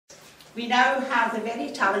we now have the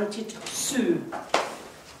very talented Sue.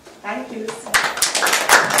 Thank you.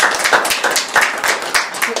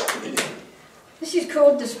 This is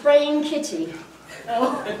called the Spraying Kitty.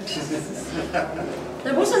 Oh.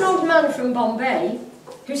 There was an old man from Bombay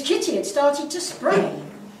whose kitty had started to spray.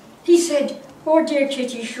 He said, "Oh dear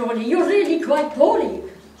kitty, surely you're really quite poorly.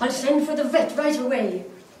 I'll send for the vet right away."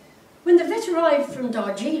 When the vet arrived from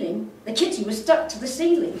Darjeeling, the kitty was stuck to the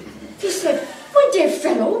ceiling. He said, "My dear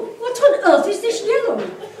fellow, what on earth is this yellow?"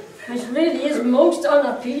 It really is most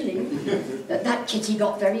unappealing. That kitty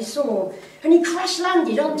got very sore, and he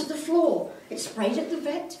crash-landed onto the floor. It sprayed at the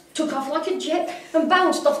vet, took off like a jet, and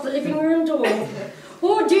bounced off the living room door.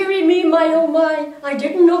 "Oh dearie me, my oh my, I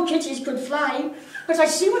didn't know kitties could fly. But I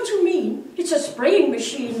see what you mean, it's a spraying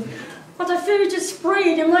machine. But I fear it has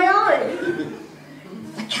sprayed in my eye."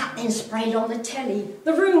 The cat then sprayed on the telly.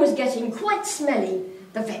 The room was getting quite smelly.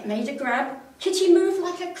 The vet made a grab. Kitty moved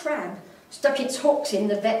like a crab, stuck its hooks in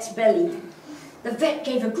the vet's belly. The vet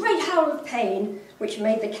gave a great howl of pain, which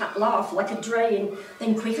made the cat laugh like a drain.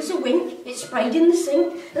 Then, quick as a wink, it sprayed in the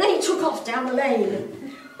sink, and then it took off down the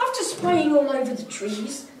lane. After spraying all over the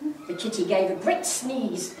trees, the kitty gave a great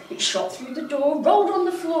sneeze. It shot through the door, rolled on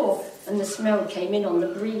the floor, and the smell came in on the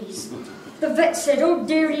breeze. The vet said, "Oh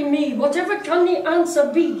dearie me, whatever can the answer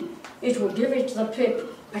be? It will give it the pip,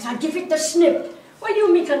 but I give it the snip, while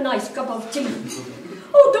you make a nice cup of tea."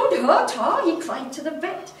 "Oh, don't hurt her," he cried to the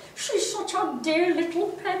vet. "She's such a dear little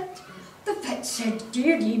pet." The vet said,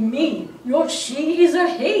 "Dearly me, your she is a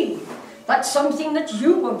he. That's something that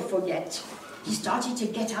you won't forget." He started to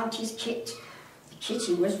get out his kit. The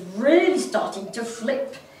kitty was really starting to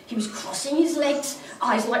flip. He was crossing his legs,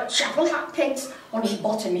 eyes like chapel hat pegs. On his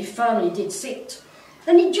bottom he firmly did sit.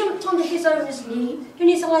 Then he jumped onto his owner's knee. In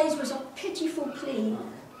his eyes was a pitiful plea.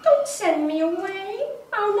 "Don't send me away.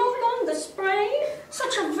 I'll no longer spray.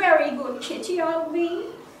 Such a very good kitty I'll be."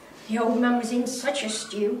 The old man was in such a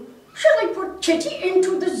stew. "Shall I put Kitty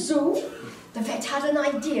into the zoo?" The vet had an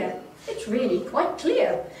idea. "It's really quite clear.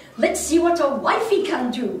 Let's see what a wifey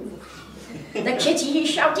can do." The kitty, he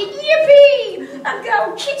shouted, "Yippee! A girl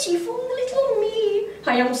kitty for little me.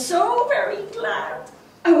 I am so very glad.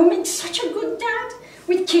 I will make such a good dad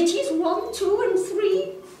with kitties 1, 2, and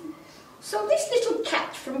 3. So this little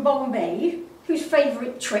cat from Bombay, whose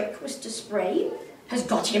favourite trick was to spray, has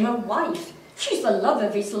got him a wife. She's the love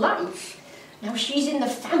of his life. Now she's in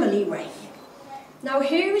the family way. Now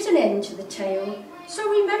here is an end to the tale. So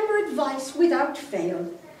remember advice without fail.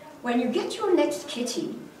 When you get your next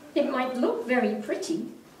kitty, it might look very pretty,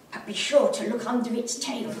 but be sure to look under its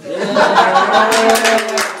tail.